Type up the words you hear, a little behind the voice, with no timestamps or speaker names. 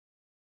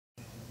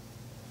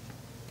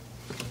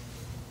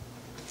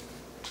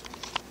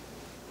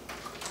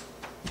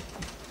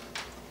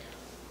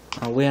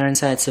We are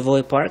inside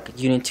Savoy Park,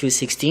 Unit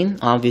 216,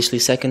 obviously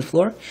second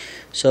floor.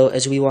 So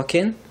as we walk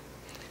in,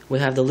 we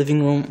have the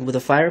living room with a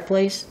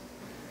fireplace.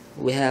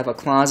 We have a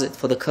closet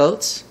for the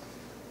coats.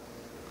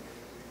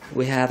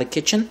 We have a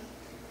kitchen.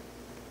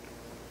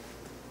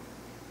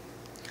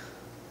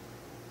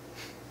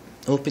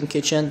 Open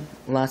kitchen,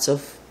 lots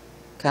of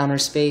counter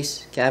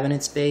space,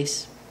 cabinet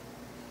space,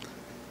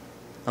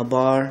 a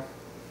bar,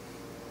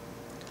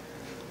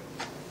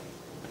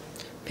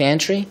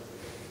 pantry,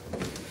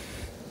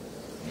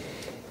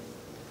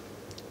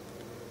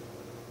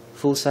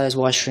 full-size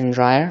washer and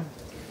dryer,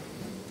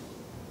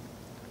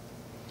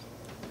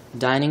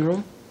 dining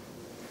room,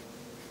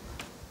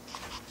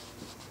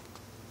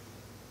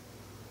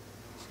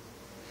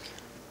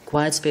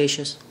 quite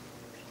spacious,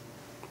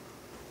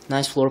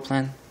 nice floor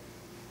plan,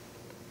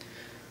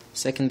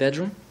 second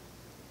bedroom,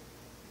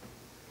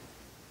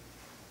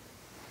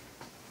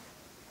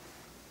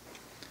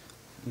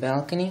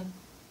 balcony,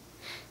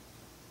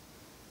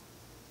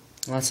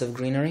 lots of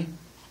greenery,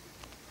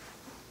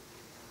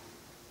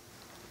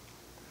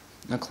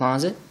 a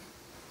closet,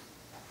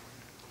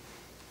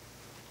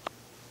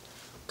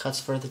 cuts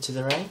further to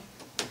the right,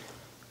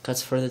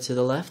 cuts further to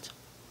the left,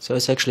 so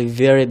it's actually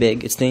very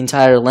big. It's the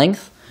entire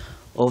length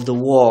of the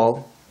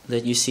wall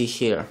that you see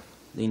here,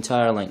 the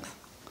entire length.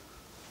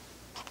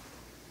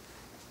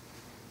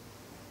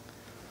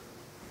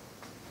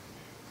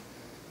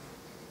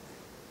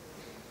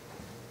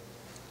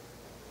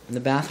 The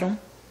bathroom,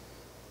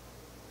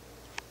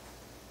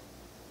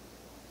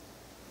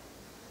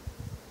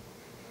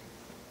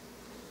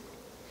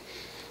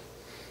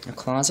 a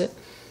closet,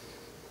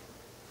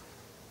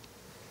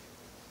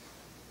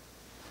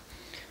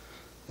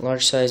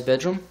 large size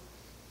bedroom,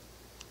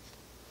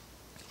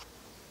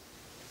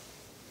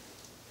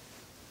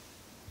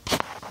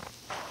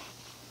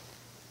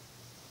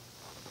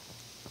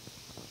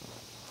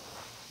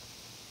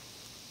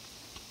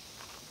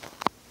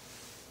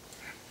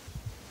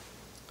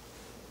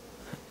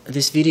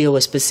 This video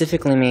was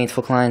specifically made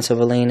for clients of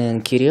Elena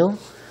and Kirill.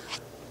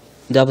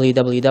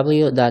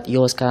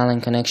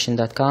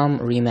 www.yourskylineconnection.com,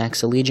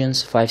 Remax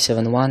Allegiance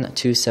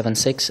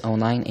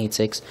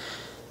 571-276-0986.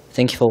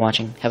 Thank you for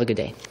watching. Have a good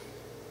day.